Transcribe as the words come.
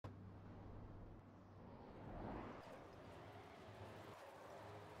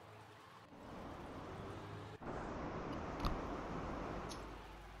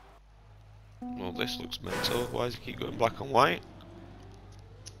this looks mental. Why does it keep going black and white?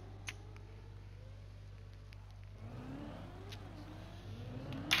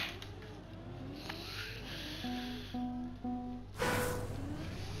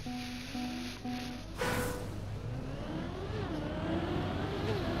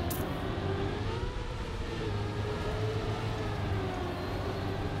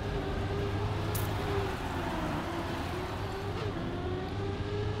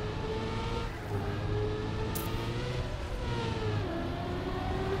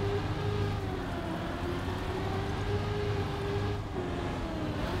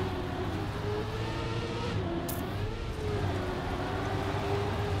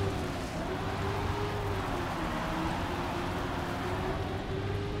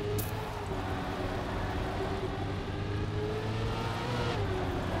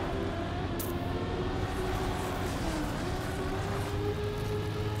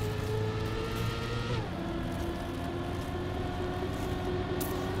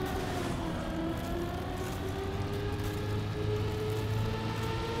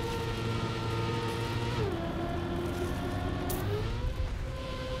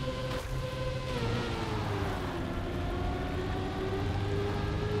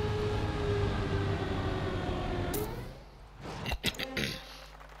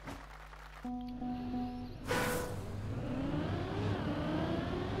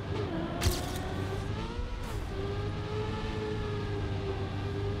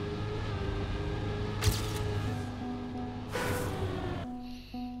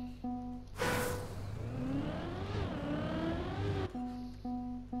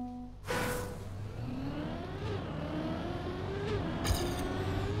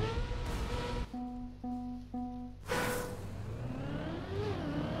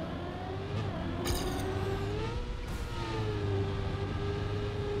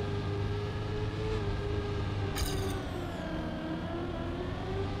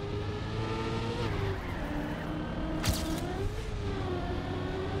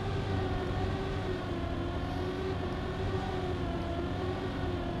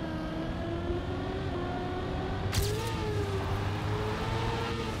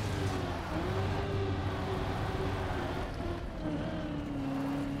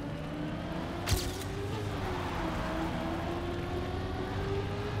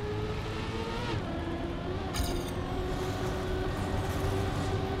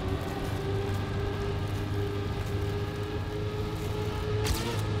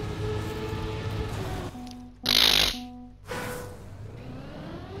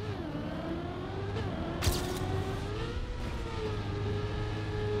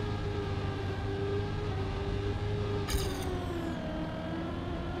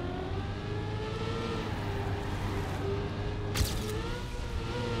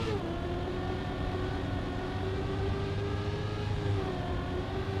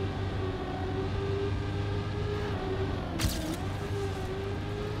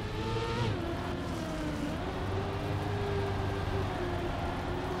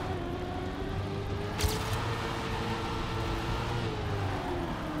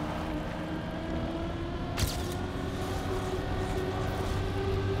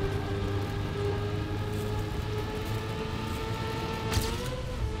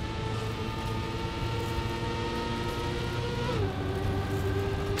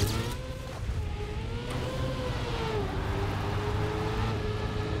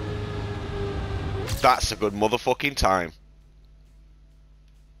 That's a good motherfucking time.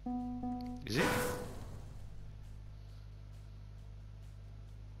 Is it?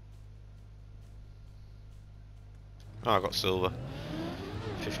 Oh, I got silver.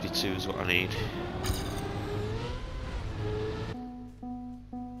 52 is what I need.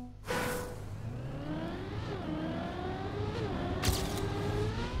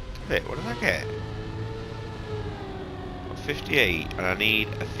 Wait, what did I get? Got 58 and I need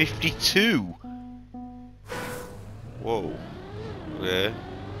a 52. Whoa. Okay.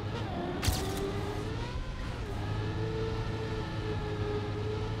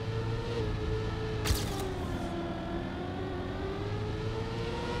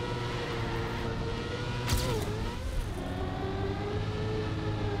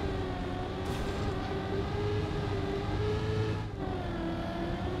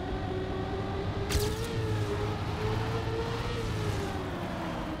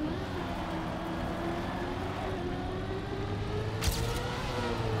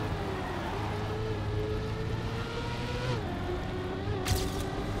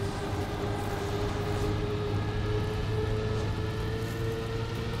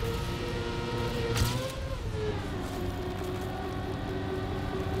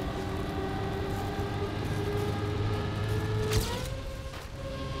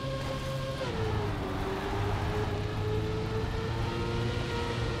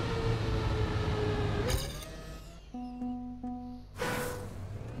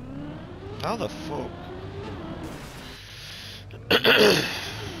 How the fuck?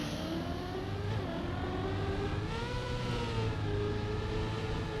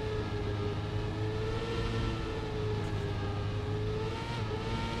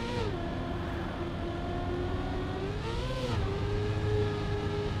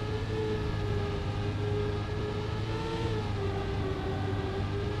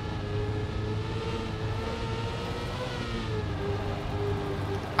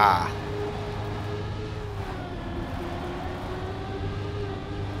 Ah.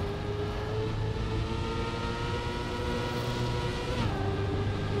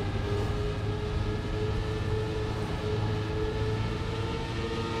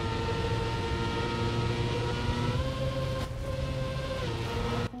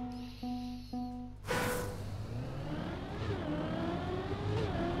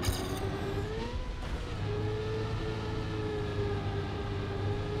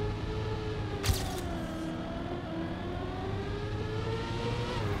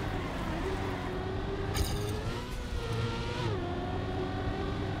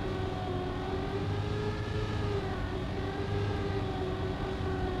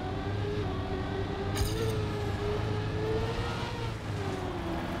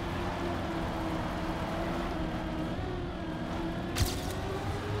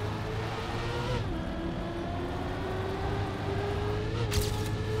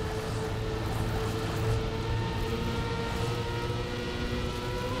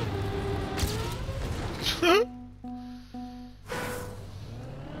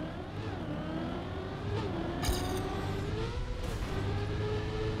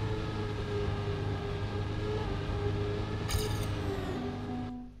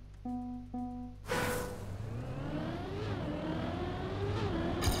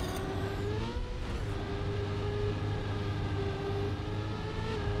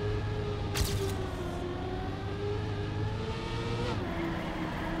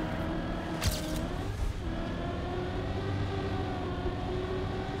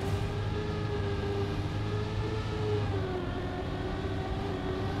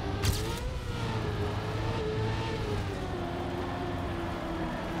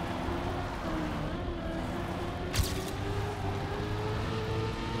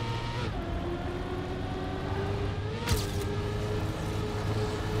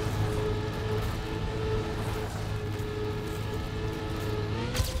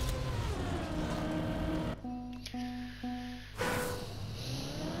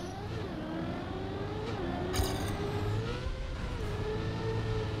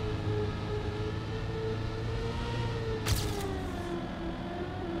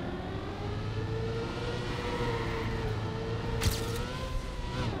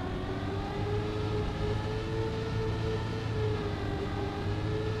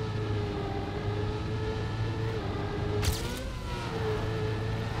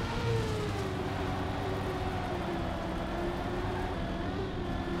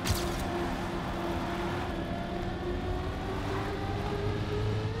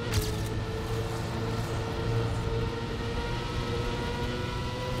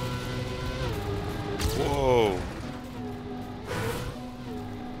 Whoa.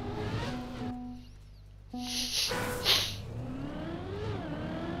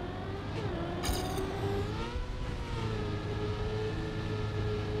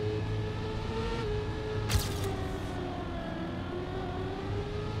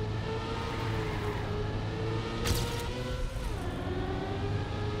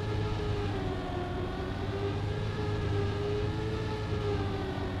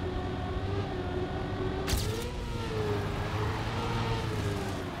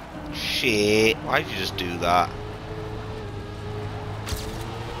 Shit, why'd you just do that?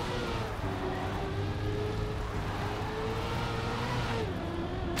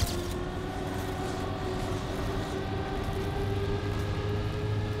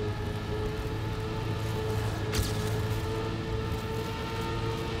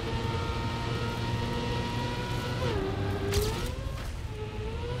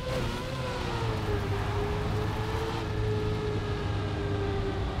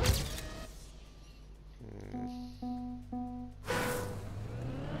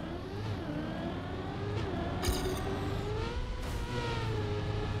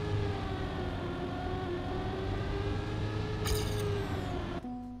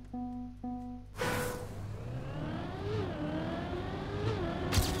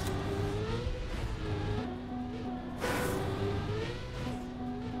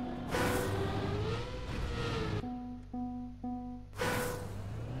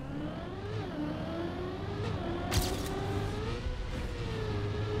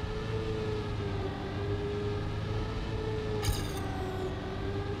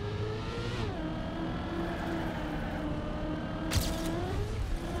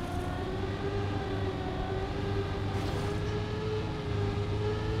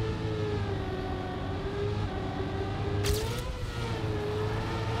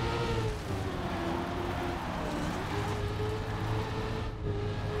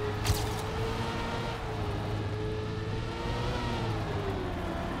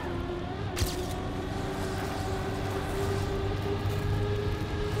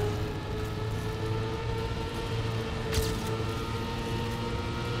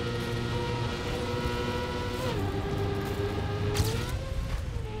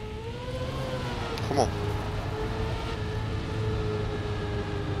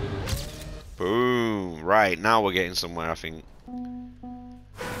 Boom. Right, now we're getting somewhere, I think.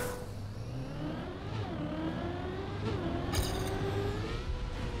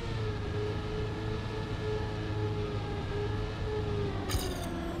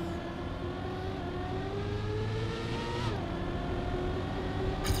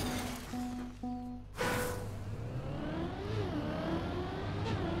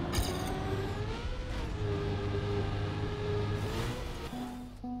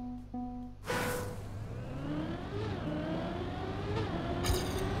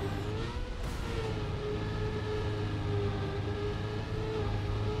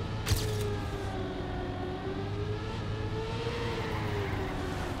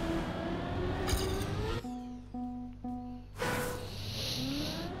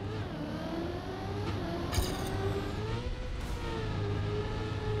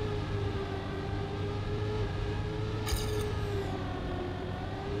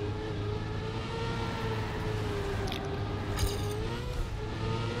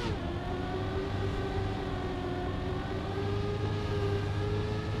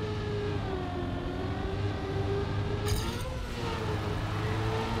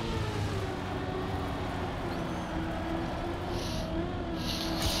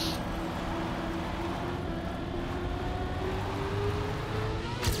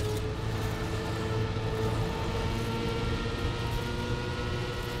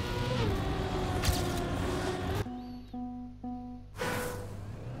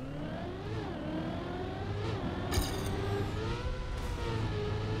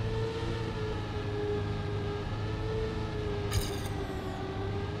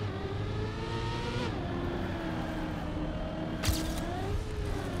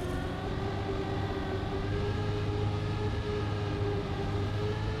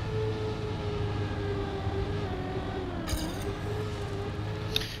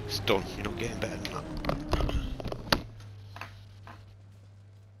 It's done. You're not getting better than that.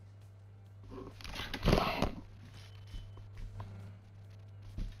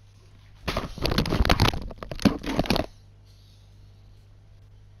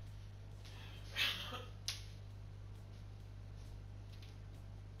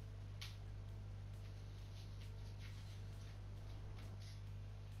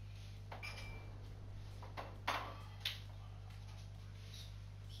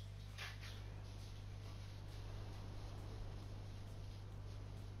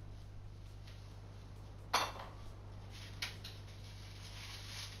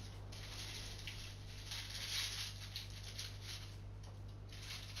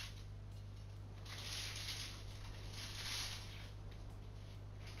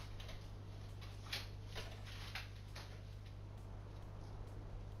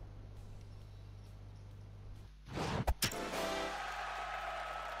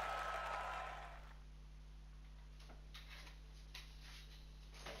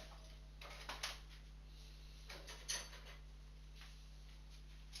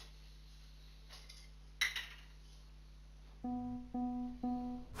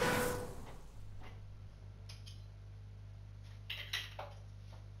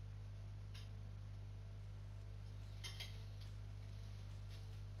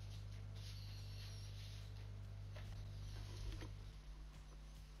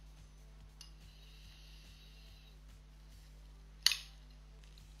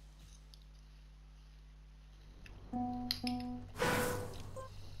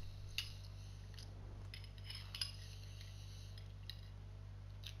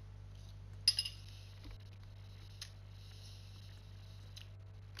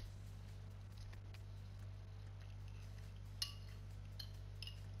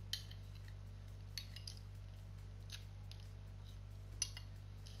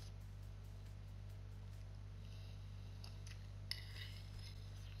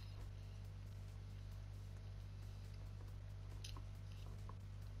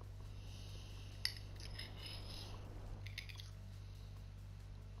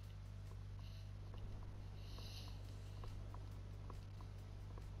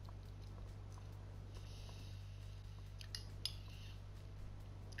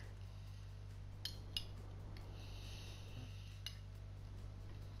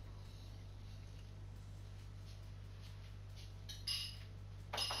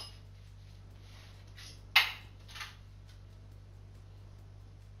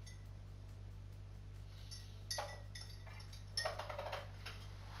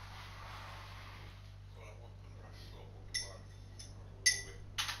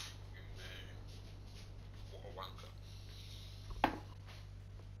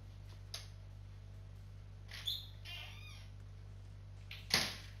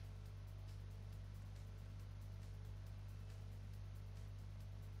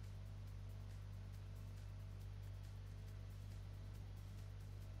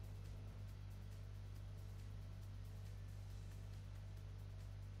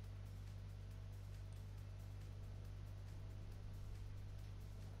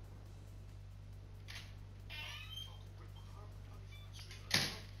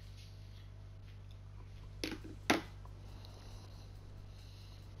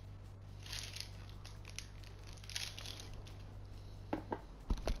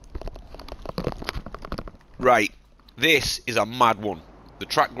 Right, this is a mad one. The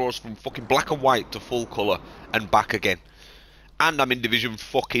track goes from fucking black and white to full colour and back again. And I'm in division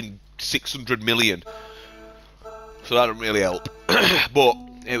fucking 600 million. So that don't really help. But,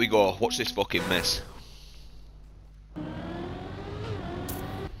 here we go. Watch this fucking mess.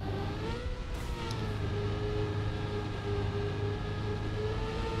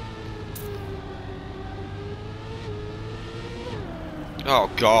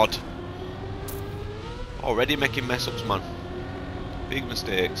 Oh, God. Already making mess-ups, man. Big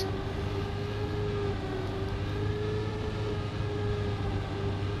mistakes.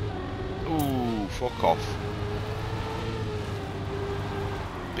 Ooh, fuck off.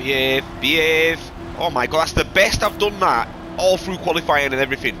 Behave, behave. Oh my God, that's the best I've done that. All through qualifying and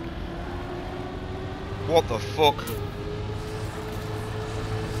everything. What the fuck?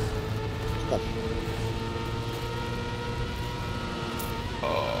 Come on.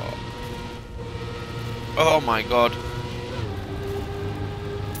 Oh my God.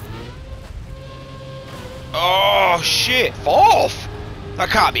 Oh shit, fourth? That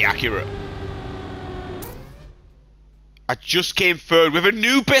can't be accurate. I just came third with a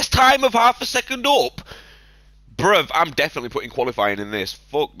new best time of half a second up. Bruv, I'm definitely putting qualifying in this.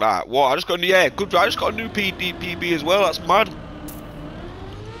 Fuck that. What? I just got, yeah, good. I just got a new PB as well. That's mad.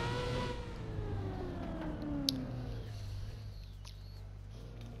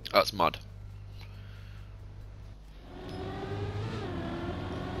 That's mad.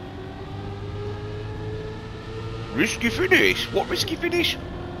 Risky finish? What risky finish?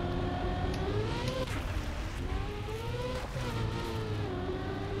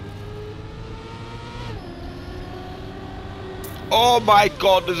 Oh my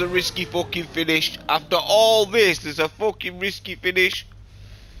God, there's a risky fucking finish. After all this, there's a fucking risky finish.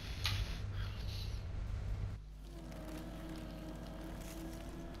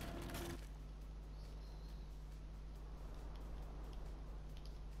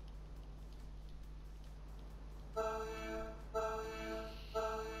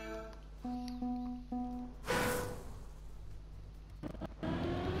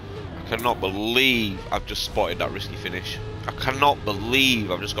 I cannot believe I've just spotted that risky finish. I cannot believe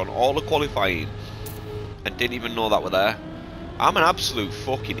I've just gone all the qualifying and didn't even know that were there. I'm an absolute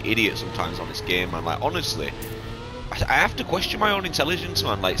fucking idiot sometimes on this game, man. Like, honestly, I have to question my own intelligence,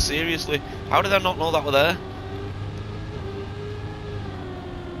 man. Like, seriously, how did I not know that were there?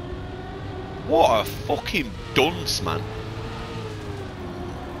 What a fucking dunce, man.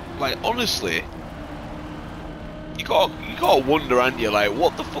 Like, honestly, you gotta wonder, aren't you? Like,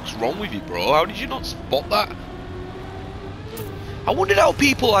 what the fuck's wrong with you, bro? How did you not spot that? I wondered how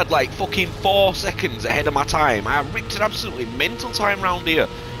people had like fucking 4 seconds ahead of my time. I ripped an absolutely mental time round here,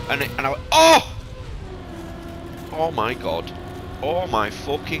 and I oh my God, oh my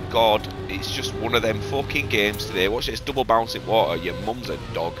fucking God! It's just one of them fucking games today. Watch this, double bouncing water. Your mum's a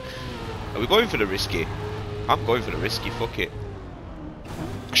dog. Are we going for the risky? I'm going for the risky. Fuck it.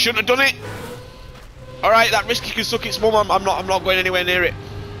 I shouldn't have done it. All right, that risky can suck its mum. I'm not going anywhere near it.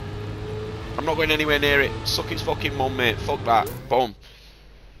 I'm not going anywhere near it. Suck its fucking mum, mate. Fuck that. Boom.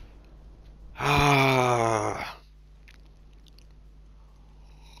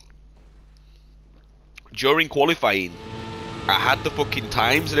 During qualifying, I had the fucking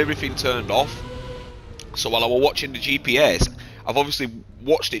times and everything turned off. So while I was watching the GPS, I've obviously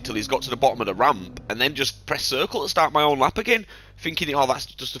watched it till he's got to the bottom of the ramp, and then just press circle to start my own lap again, thinking, oh, that's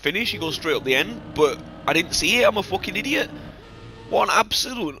just a finish. He goes straight up the end, but I didn't see it. I'm a fucking idiot. What an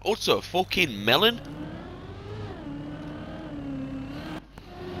absolute utter fucking melon.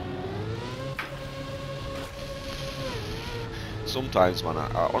 Sometimes, man,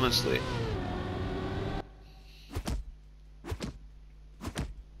 I honestly...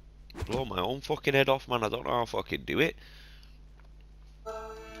 blow my own fucking head off, man. I don't know how I fucking do it.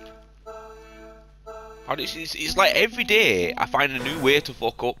 And it's like every day I find a new way to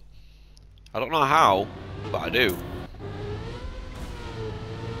fuck up. I don't know how, but I do.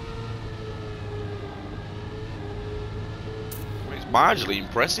 It's marginally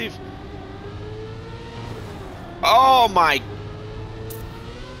impressive. Oh my!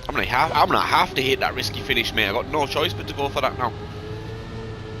 I'm gonna have to hit that risky finish, mate. I got no choice but to go for that now.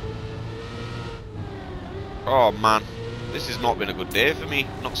 Oh man, this has not been a good day for me.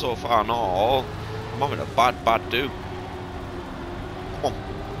 Not so far, not at all. I'm having a bad do. Come on.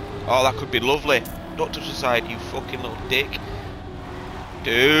 Oh, that could be lovely. Don't touch the side, you fucking little dick.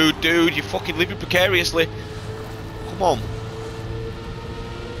 Dude, you're fucking living precariously. Come on.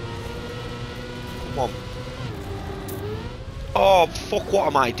 Come on. Oh, fuck, what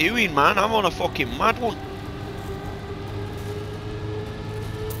am I doing, man? I'm on a fucking mad one.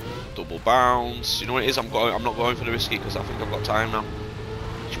 double bounce. You know what it is? I'm not going for the risky because I think I've got time now.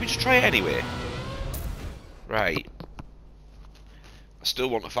 Should we just try it anyway? Right. I still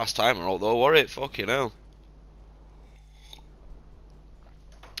want a fast timer, although worry it, fucking hell.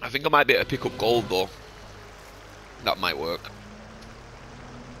 I think I might be able to pick up gold though. That might work.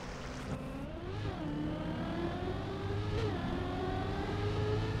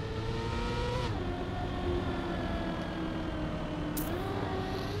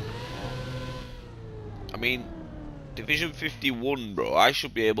 I mean, Division 51, bro, I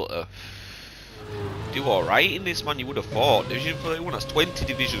should be able to do alright in this, man. You would have thought. Division 51, that's 20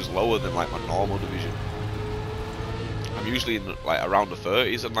 divisions lower than like my normal division. I'm usually in like around the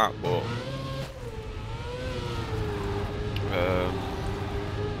 30s and that, but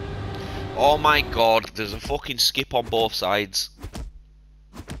oh my god, there's a fucking skip on both sides.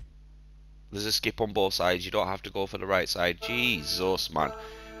 There's a skip on both sides. You don't have to go for the right side. Jesus, man.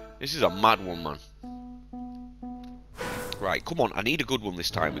 This is a mad one, man. Right, come on, I need a good one this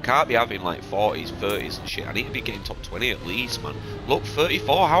time. We can't be having like 40s, 30s and shit. I need to be getting top 20 at least, man. Look,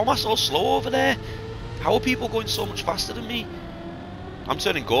 34. How am I so slow over there? How are people going so much faster than me? I'm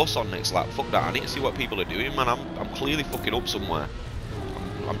turning ghosts on next lap. Fuck that. I need to see what people are doing, man. I'm clearly fucking up somewhere.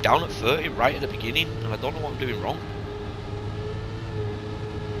 I'm down at 30 right at the beginning, and I don't know what I'm doing wrong.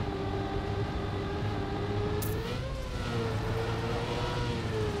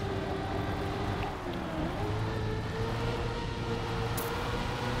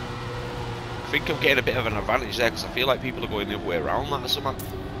 I think I'm getting a bit of an advantage there because I feel like people are going the other way around that or something.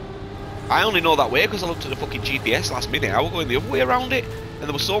 I only know that way because I looked at the fucking GPS last minute. I was going the other way around it, and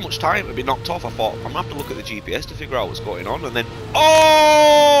there was so much time to be knocked off. I thought I'm gonna have to look at the GPS to figure out what's going on, and then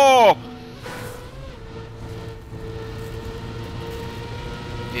oh!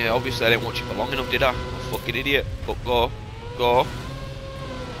 Yeah, obviously I didn't watch it for long enough, did I? I'm a fucking idiot. But go.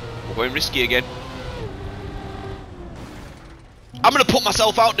 We're going risky again. I'm gonna put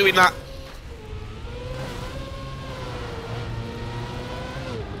myself out doing that.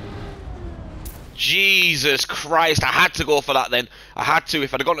 Jesus Christ, I had to go for that then. I had to.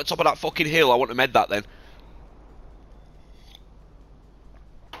 If I'd have gone to the top of that fucking hill, I wouldn't have made that then.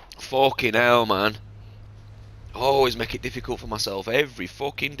 Fucking hell, man. Always make it difficult for myself every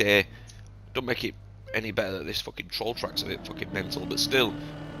fucking day. Don't make it any better that this fucking troll track's a bit fucking mental, but still.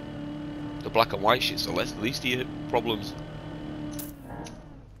 The black and white shit's the least of your problems.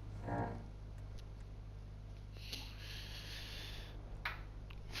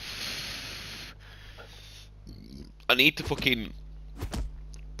 I need to fucking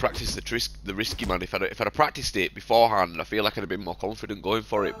practice the risky, man. If I'd have practiced it beforehand, I feel like I'd have been more confident going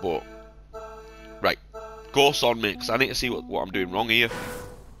for it. But right, ghosts on me because I need to see what I'm doing wrong here.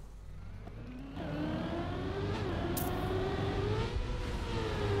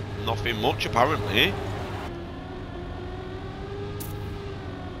 Nothing much apparently.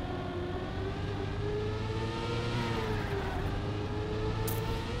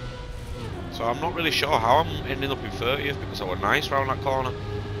 So I'm not really sure how I'm ending up in 30th because I was nice round that corner.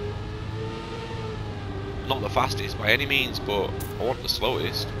 Not the fastest by any means, but I want the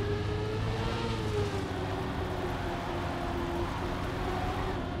slowest.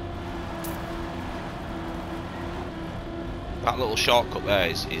 That little shortcut there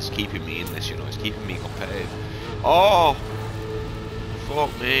is keeping me in this, you know, it's keeping me competitive. Oh!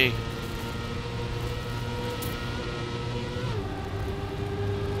 Fuck me.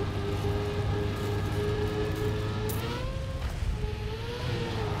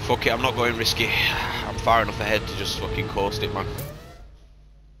 Fuck it, I'm not going risky. I'm far enough ahead to just fucking coast it, man.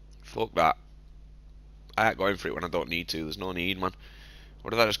 Fuck that. I ain't going for it when I don't need to. There's no need, man.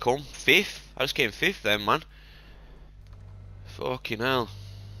 What did I just come? 5th? I just came 5th then, man. Fucking hell.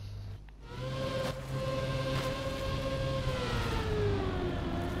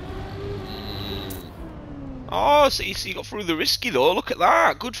 Oh, so he got through the risky though. Look at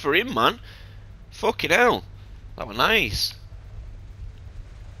that. Good for him, man. Fucking hell. That was nice.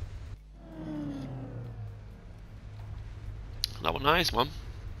 That was nice, man.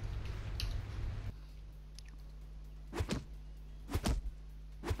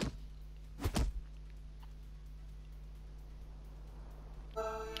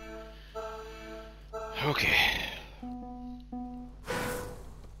 Okay.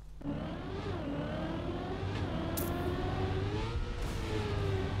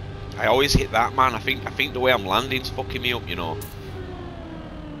 I always hit that, man. I think the way I'm landing's fucking me up, you know.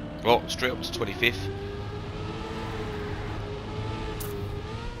 Oh, straight up to 25th.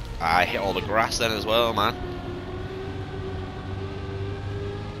 I hit all the grass then as well, man.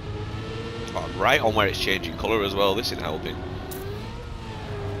 Oh, right on where it's changing colour as well. This isn't helping.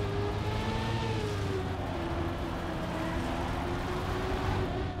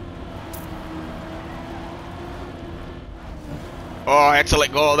 Oh, I had to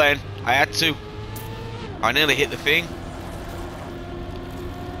let go then. I had to. I nearly hit the thing.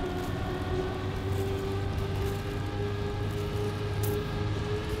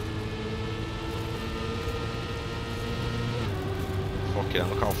 Fucking hell,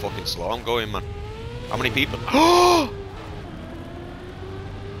 look how fucking slow I'm going, man. How many people?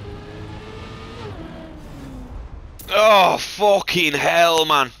 Oh, fucking hell,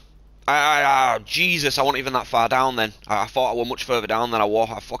 man. Jesus, I wasn't even that far down then. I thought I was much further down than I was.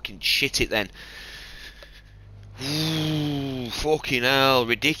 I fucking shit it then. Ooh, fucking hell,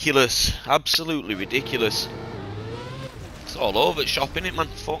 ridiculous. Absolutely ridiculous. It's all over the shop, innit, man?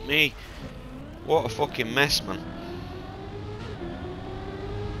 Fuck me. What a fucking mess, man.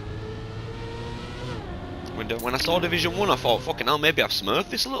 When I saw Division 1, I thought, fucking hell, maybe I've smurfed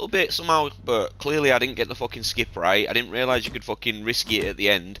this a little bit somehow. But clearly I didn't get the fucking skip right. I didn't realise you could fucking risky it at the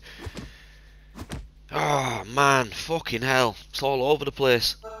end. Oh, man, fucking hell. It's all over the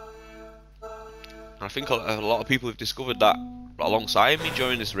place. I think a lot of people have discovered that alongside me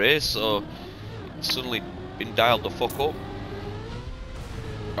during this race, so it's suddenly been dialed the fuck up.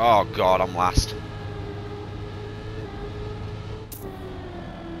 Oh god, I'm last.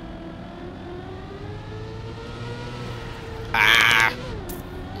 Ah!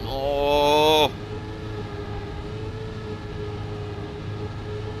 No!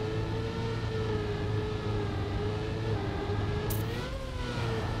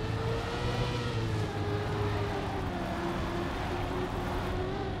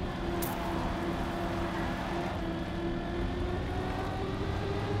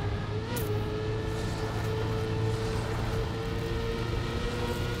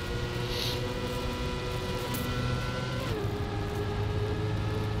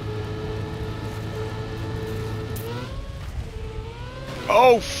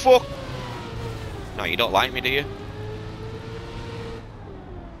 Oh fuck! No, you don't like me, do you?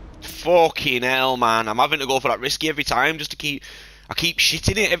 Fucking hell, man! I'm having to go for that risky every time just to keep. I keep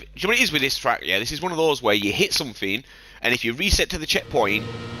shitting it. Do you know what it is with this track? Yeah, this is one of those where you hit something, and if you reset to the checkpoint,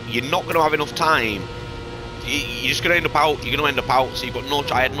 you're not going to have enough time. You're just going to end up out. You're going to end up out. So you've got no.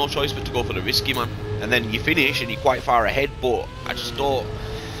 I had no choice but to go for the risky, man. And then you finish, and you're quite far ahead. But I just thought,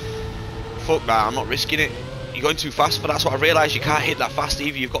 fuck that. I'm not risking it. You're going too fast, but that's what I realised. You can't hit that fast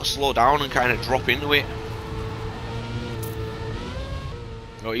either. You've got to slow down and kind of drop into it.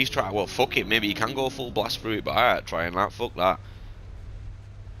 Oh, he's trying. Well, fuck it. Maybe you can go full blast through it, but I ain't trying that. Fuck that.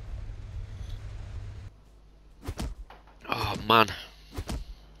 Oh man.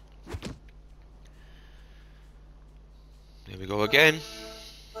 Here we go again.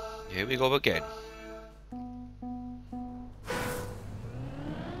 Here we go again.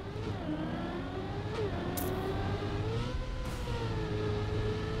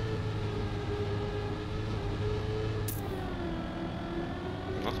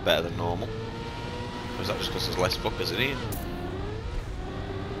 That's better than normal. Or is that just because there's less fuckers in here?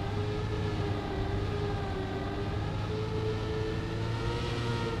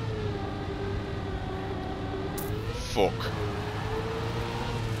 Fuck.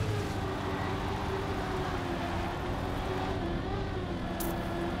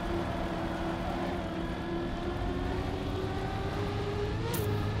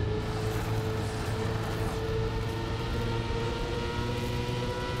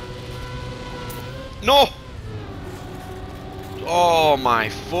 No! Oh my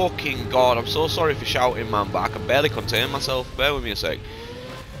fucking god, I'm so sorry for shouting, man, but I can barely contain myself. Bear with me a sec.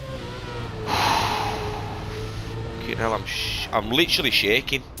 Fucking hell, I'm literally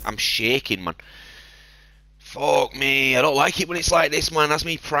shaking. I'm shaking, man. Fuck me, I don't like it when it's like this, man. That's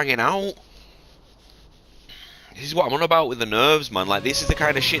me pranging out. This is what I'm on about with the nerves, man. Like, this is the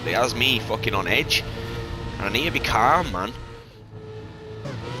kind of shit that has me fucking on edge. And I need to be calm, man.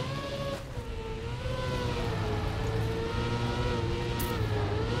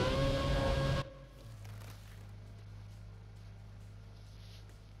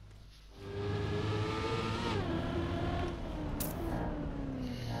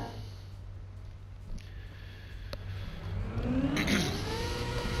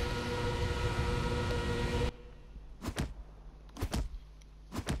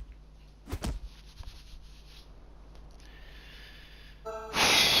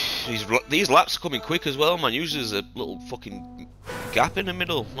 These laps are coming quick as well, man. Usually there's a little fucking gap in the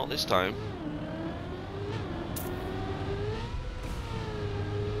middle. Not this time.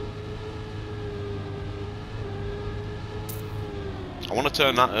 I want to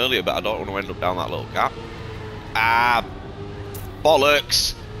turn that earlier, but I don't want to end up down that little gap. Ah,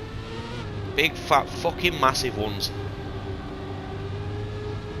 bollocks. Big fat fucking massive ones.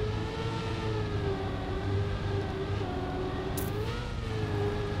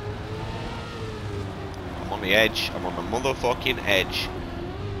 on the edge. I'm on the motherfucking edge.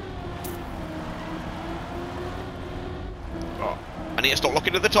 Oh, I need to stop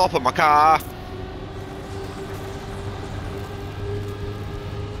looking at the top of my car.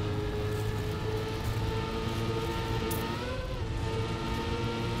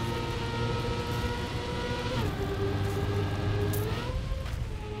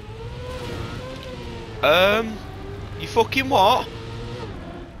 You fucking what?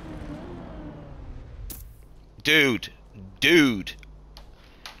 Dude.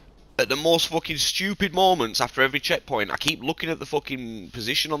 At the most fucking stupid moments after every checkpoint, I keep looking at the fucking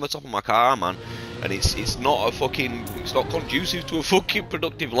position on the top of my car, man. And it's not conducive to a fucking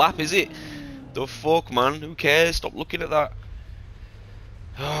productive lap, is it? The fuck, man? Who cares? Stop looking at that.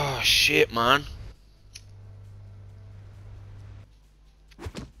 Oh, shit, man.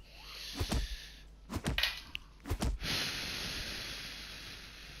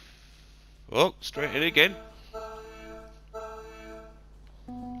 Oh, straight in again.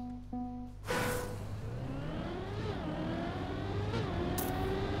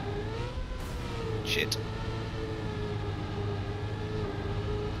 Shit.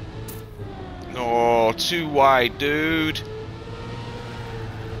 No, too wide, dude.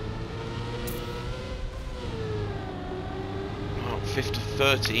 Oh, 5th to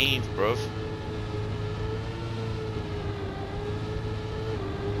 13th, bruv.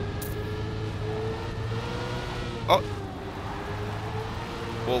 Oh.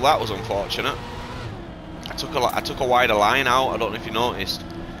 Well, that was unfortunate. I took a wider line out. I don't know if you noticed.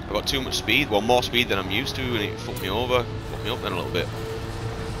 I got too much speed. Well, more speed than I'm used to, and it fucked me over. Fucked me up then a little bit.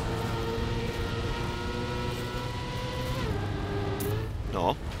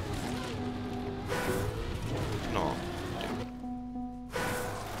 No. No.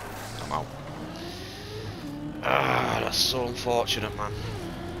 I'm out. Ah, that's so unfortunate, man.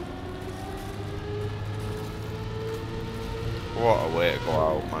 What a way to go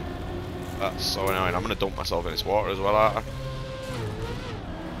out, man. That's so annoying. I'm going to dump myself in this water as well, aren't I?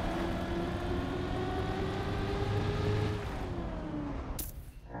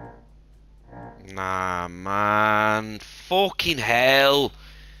 Nah, man. Fucking hell.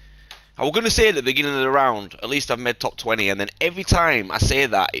 I was going to say at the beginning of the round, at least I've made top 20, and then every time I say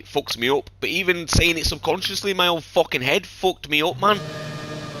that, it fucks me up. But even saying it subconsciously in my own fucking head fucked me up, man.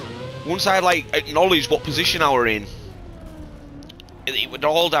 Once I, like, acknowledged what position I were in, it was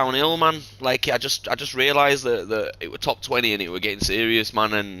all downhill, man. Like, I just realised that it was top 20 and it were getting serious,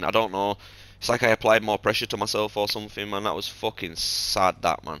 man, and I don't know. It's like I applied more pressure to myself or something, man. That was fucking sad,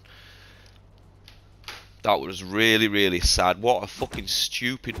 that, man. That was really, really sad. What a fucking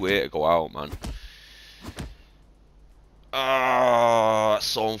stupid way to go out, man. Ah, that's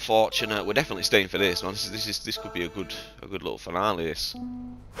so unfortunate. We're definitely staying for this, man. This could be a good little finale. This.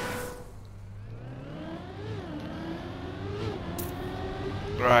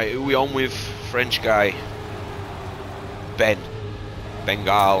 Right, who are we on with? French guy.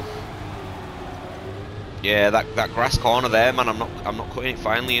 Bengal. Yeah, that grass corner there, man. I'm not cutting it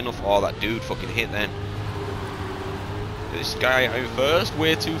finely enough. Oh, that dude fucking hit then. This guy out first,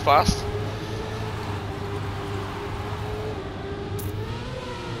 way too fast.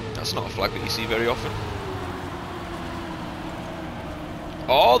 That's not a flag that you see very often.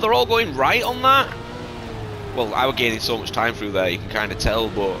 Oh, they're all going right on that. Well, I was gaining so much time through there, you can kind of tell,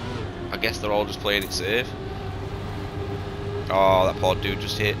 but I guess they're all just playing it safe. Oh, that poor dude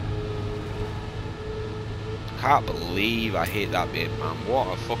just hit. Can't believe I hit that bit, man. What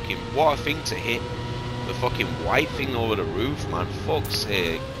a thing to hit. The fucking white thing over the roof, man. Fuck's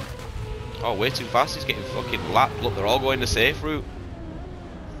sake. Oh, way too fast. He's getting fucking lapped. Look, they're all going the safe route.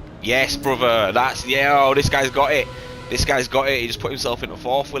 Yes, brother. That's, yeah, oh, this guy's got it. This guy's got it. He just put himself into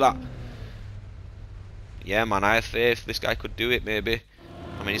 4th with that. Yeah, man, I have faith. This guy could do it, maybe.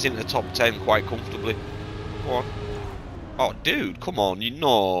 I mean, he's in the top 10 quite comfortably. Go on. Oh, dude, come on. You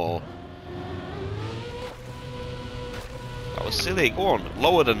know. That was silly. Go on.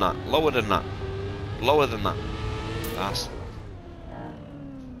 Lower than that. Lower than that. Lower than that. That's...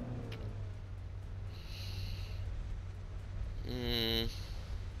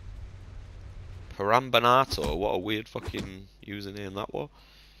 Parambanato. What a weird fucking username that was.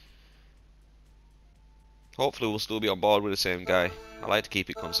 Hopefully we'll still be on board with the same guy. I like to keep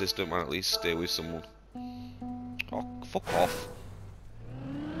it consistent, man. At least stay with someone. Oh, fuck off.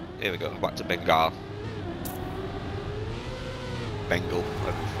 Here we go. Back to Bengal. Bengal.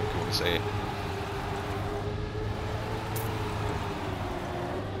 Whatever the fuck you want to say it.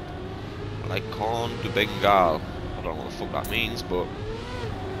 Like corn to Bengal. I don't know what the fuck that means, but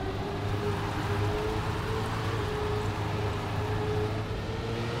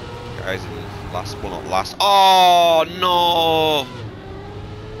Guys in last, well not last. Oh no!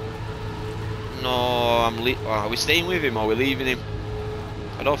 No, are we staying with him or are we leaving him?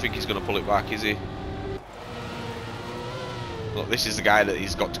 I don't think he's going to pull it back, is he? Look, this is the guy that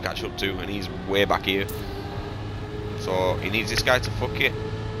he's got to catch up to, and he's way back here. So he needs this guy to fuck it.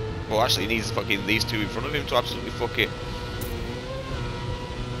 Well, actually, he needs fucking these two in front of him to absolutely fuck it.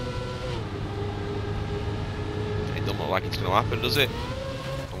 It doesn't look like it's going to happen, does it?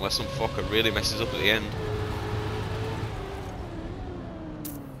 Unless some fucker really messes up at the end.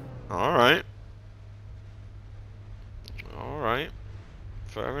 Alright. Alright.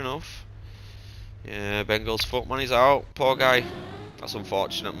 Fair enough. Yeah, Bengal's foot, man, he's out. Poor guy. That's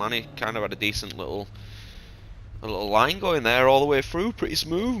unfortunate, man. He kind of had a decent little line going there all the way through. Pretty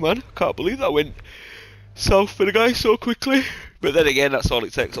smooth, man. Can't believe that went south for the guy so quickly. But then again, that's all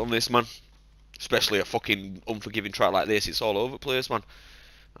it takes on this, man. Especially a fucking unforgiving track like this. It's all over the place, man.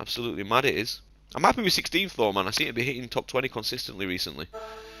 Absolutely mad it is. I'm happy with 16th though, man. I seem to be hitting top 20 consistently recently,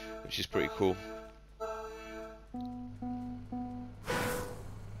 which is pretty cool.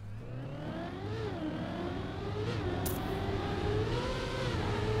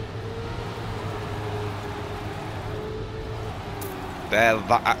 There,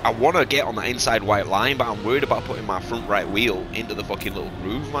 I want to get on that inside white line, but I'm worried about putting my front right wheel into the fucking little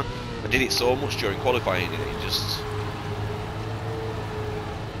groove, man. I did it so much during qualifying, and it just...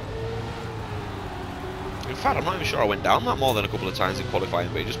 In fact, I'm not even sure I went down that more than a couple of times in qualifying,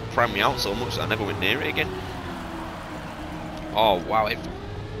 but it just primed me out so much that I never went near it again. Oh, wow.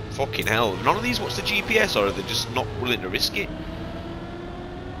 Fucking hell. None of these watch the GPS, or are they just not willing to risk it?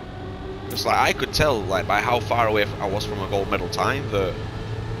 It's like, I could tell, like, by how far away I was from a gold medal time that...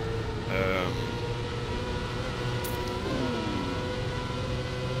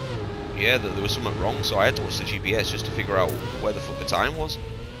 yeah, that there was something wrong, so I had to watch the GPS just to figure out where the fuck the time was.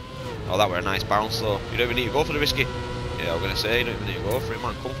 Oh, that were a nice bounce though. You don't even need to go for the risky. Yeah, I'm gonna say you don't even need to go for it,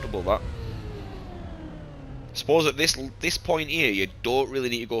 man. Comfortable that. I suppose at this point here, you don't really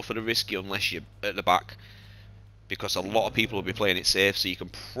need to go for the risky unless you're at the back, because a lot of people will be playing it safe. So you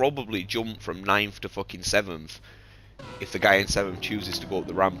can probably jump from 9th to fucking 7th if the guy in 7th chooses to go up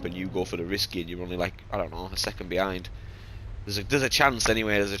the ramp and you go for the risky and you're only like, I don't know, a second behind. There's a chance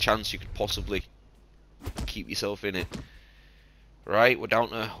anyway. There's a chance you could possibly keep yourself in it. Right, we're down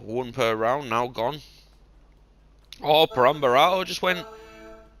to 1 per round, now gone. Oh, Parambarato just went.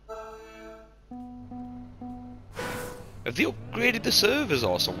 Have they upgraded the servers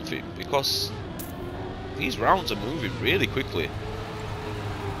or something? Because these rounds are moving really quickly.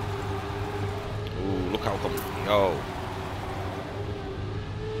 Ooh, look how come. Yo.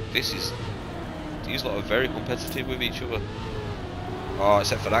 These lot are very competitive with each other. Oh,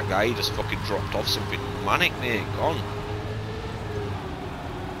 except for that guy, he just fucking dropped off something manic, mate. Gone.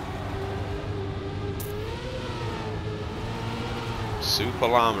 Super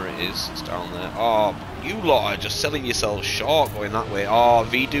Llama it is, it's down there. Oh, you lot are just selling yourselves short going that way. Oh,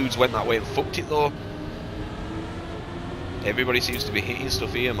 V-Dudes went that way and fucked it though. Everybody seems to be hitting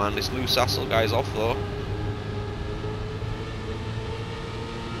stuff here, man. This Lou Sassel guy's off though.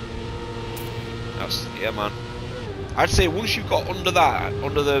 Yeah, man. I'd say once you've got under that,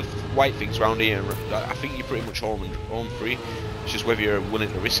 under the white things around here, I think you're pretty much home free. It's just whether you're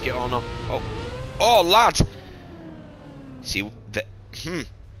willing to risk it or not. Oh, lad! See,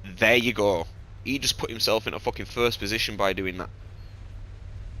 there you go. He just put himself in a fucking first position by doing that.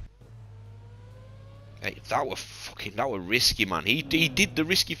 Hey, that were risky, man. He did the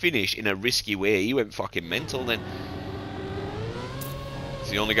risky finish in a risky way. He went fucking mental then.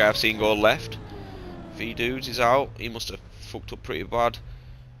 It's the only guy I've seen go left. V-Dudes is out. He must have fucked up pretty bad.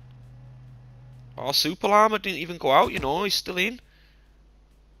 Oh, Super Llama didn't even go out, you know. He's still in.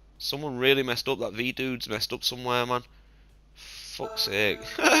 Someone really messed up. That V-Dude's messed up somewhere, man. Fuck's sake.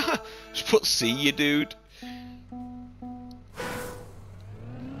 Just put C, you dude.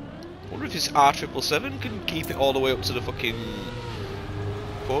 Wonder if this R777 can keep it all the way up to the fucking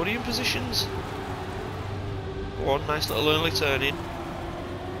podium positions. Go on, nice little early turn in.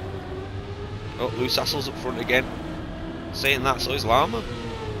 Oh, Lou Sassel's up front again. Saying that, so is Llama.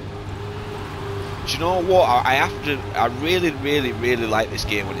 Do you know what? I really, really, really like this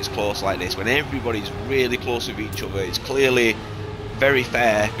game when it's close like this. When everybody's really close with each other. It's clearly very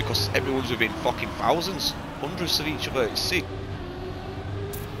fair because everyone's within fucking thousands, hundreds of each other. It's sick.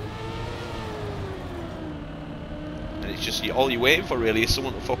 And it's just all you're waiting for really is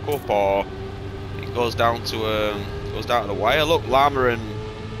someone to fuck up, or it goes down to the wire. Look, Llama and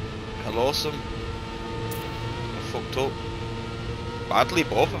Hellosome are fucked up badly,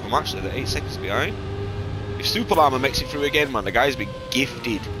 both of them actually. They're 8 seconds behind. If Super Llama makes it through again, man, the guy's been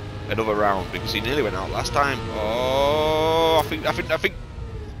gifted another round because he nearly went out last time. Oh, I think.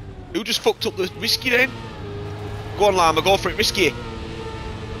 Who just fucked up the risky then? Go on, Llama, go for it, risky.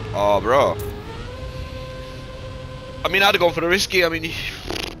 Oh, bro. I mean, I'd have gone for the risky. I mean,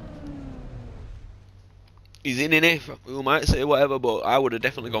 he's in it. Who might say whatever, but I would have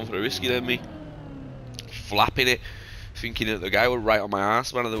definitely gone for the risky than me. Flapping it, thinking that the guy would right on my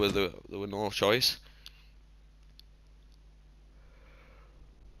ass, man. There was no choice.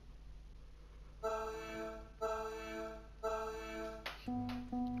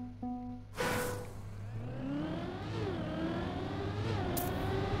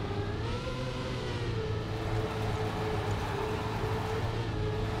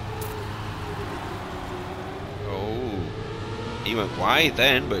 He went wide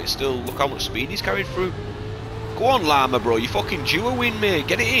then, but still, look how much speed he's carried through. Go on, Llama, bro. You fucking due a win, mate.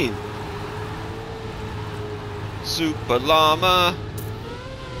 Get it in. Super Llama.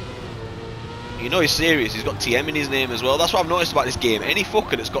 You know he's serious. He's got TM in his name as well. That's what I've noticed about this game. Any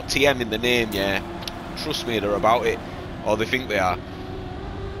fucker that's got TM in the name, yeah, trust me, they're about it. Or they think they are.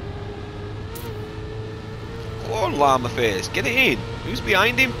 Go on, Llama face. Get it in. Who's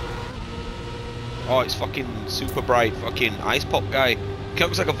behind him? Oh, it's fucking super bright fucking ice pop guy. He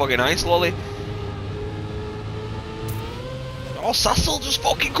looks like a fucking ice lolly. Oh, Sassel just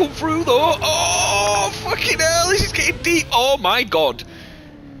fucking come through though. Oh, fucking hell, this is getting deep. Oh my god.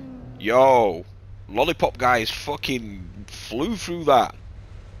 Yo, lollipop guys fucking flew through that.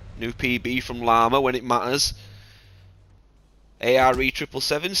 New PB from Llama when it matters. ARE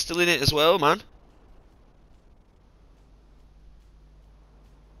 777 still in it as well, man.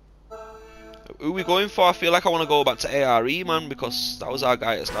 Who are we going for? I feel like I want to go back to ARE, man, because that was our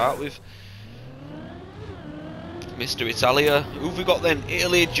guy to start with. Mr. Italia. Who have we got then?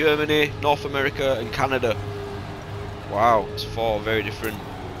 Italy, Germany, North America and Canada. Wow, it's 4 very different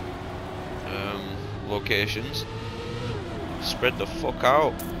locations. Spread the fuck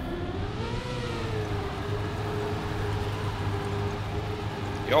out.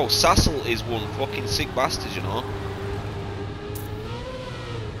 Yo, Sassel is one fucking sick bastard, you know.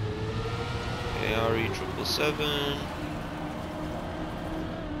 ARE 777.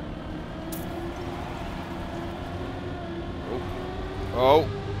 Oh.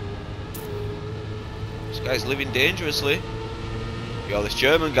 This guy's living dangerously. Yo, this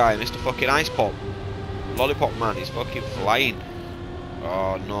German guy, Mr. fucking Ice Pop. Lollipop man, he's fucking flying.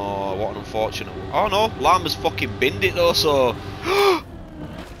 Oh no, what an unfortunate. Oh no, Llama's fucking binned it though, so.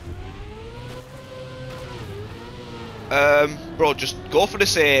 Bro, just go for the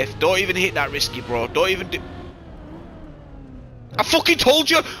safe. Don't even hit that risky, bro. Don't even do. I fucking told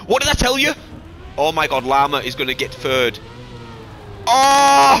you! What did I tell you? Oh my god, Llama is gonna get third.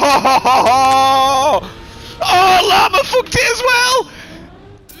 Oh! Oh, Llama fucked it as well!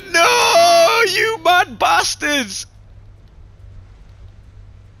 No, you mad bastards!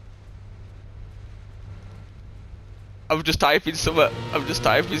 I'm just typing something.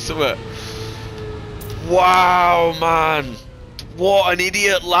 Wow, man. What an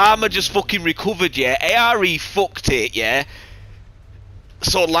idiot. Llama just fucking recovered, yeah. ARE fucked it, yeah.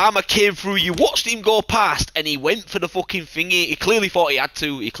 So Llama came through, you watched him go past, and he went for the fucking thingy. He clearly thought he had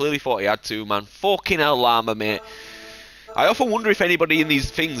to. Man. Fucking hell, Llama, mate. I often wonder if anybody in these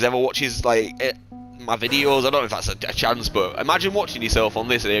things ever watches, like, my videos. I don't know if that's a chance, but imagine watching yourself on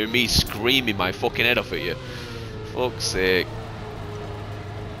this and hearing me screaming my fucking head off at you. Fuck's sake.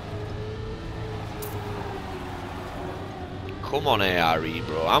 Come on, ARE,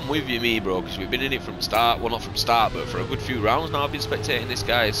 bro. I'm with you, me, bro, because we've been in it from start. Well, not from start, but for a good few rounds now I've been spectating this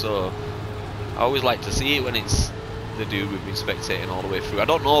guy, so I always like to see it when it's the dude we've been spectating all the way through. I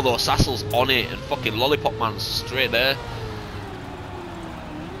don't know, though. Sassel's on it, and fucking Lollipop Man's straight there.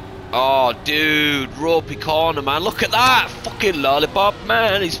 Oh, dude. Ropey corner, man. Look at that. Fucking Lollipop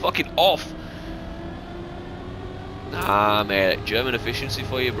Man. He's fucking off. Nah, mate. German efficiency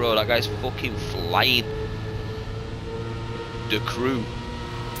for you, bro. That guy's fucking flying. The crew.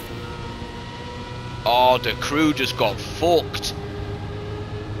 Oh, the crew just got fucked.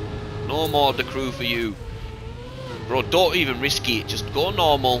 No more the crew for you. Bro, don't even risk it. Just go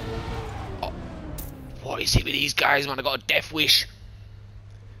normal. Oh, what is it with these guys, man? I got a death wish.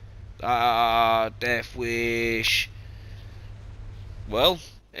 Ah, death wish. Well,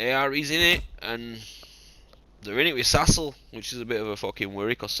 ARE's in it, and they're in it with Sassel, which is a bit of a fucking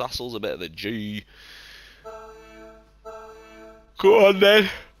worry, because Sassel's a bit of a G. Go on then,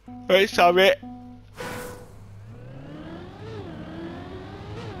 let's have it.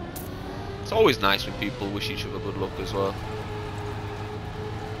 It's always nice when people wish each other good luck as well.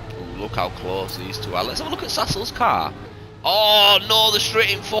 Ooh, look how close these two are. Let's have a look at Sassel's car. Oh no, the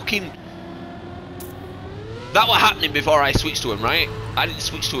straight in fucking... That was happening before I switched to him, right? I didn't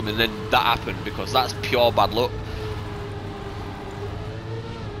switch to him and then that happened because that's pure bad luck.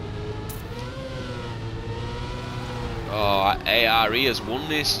 Oh, ARE has won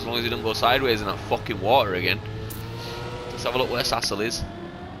this as long as he doesn't go sideways in that fucking water again. Let's have a look where Sassel is.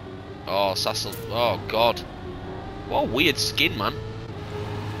 Oh, Sassel. Oh, God. What a weird skin, man.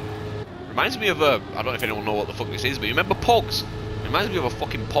 Reminds me of a... I don't know if anyone knows what the fuck this is, but you remember Pogs? It reminds me of a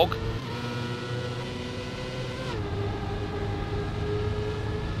fucking Pog.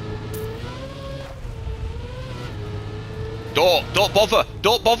 Don't bother!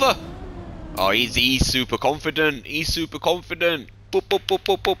 Don't bother! Oh, he's super confident. He's super confident. Boop, boop, boop,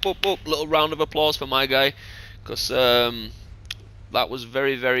 boop, boop, boop, boop. Little round of applause for my guy. Because that was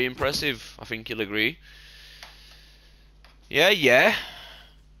very, very impressive. I think you'll agree. Yeah, yeah.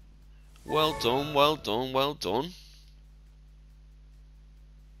 Well done, well done, well done.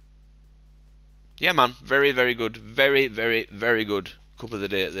 Yeah, man. Very, very good. Very, very, very good. Cup of the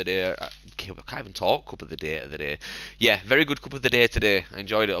day. I can't even talk. Cup of the day. Yeah, very good cup of the day today. I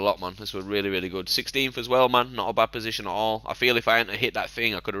enjoyed it a lot, man. This was really, really good. 16th as well, man. Not a bad position at all. I feel if I hadn't hit that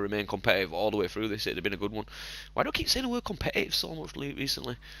thing, I could have remained competitive all the way through this. It'd have been a good one. Why do I keep saying the word competitive so much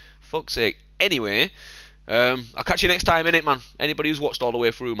recently? Fuck's sake. Anyway, I'll catch you next time, innit, man? Anybody who's watched all the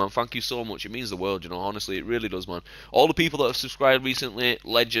way through, man, thank you so much. It means the world, you know, honestly, it really does, man. All the people that have subscribed recently,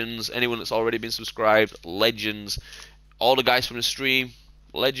 legends. Anyone that's already been subscribed, legends. All the guys from the stream,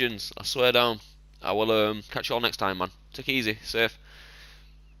 legends. I swear down. I will catch you all next time, man. Take it easy, safe.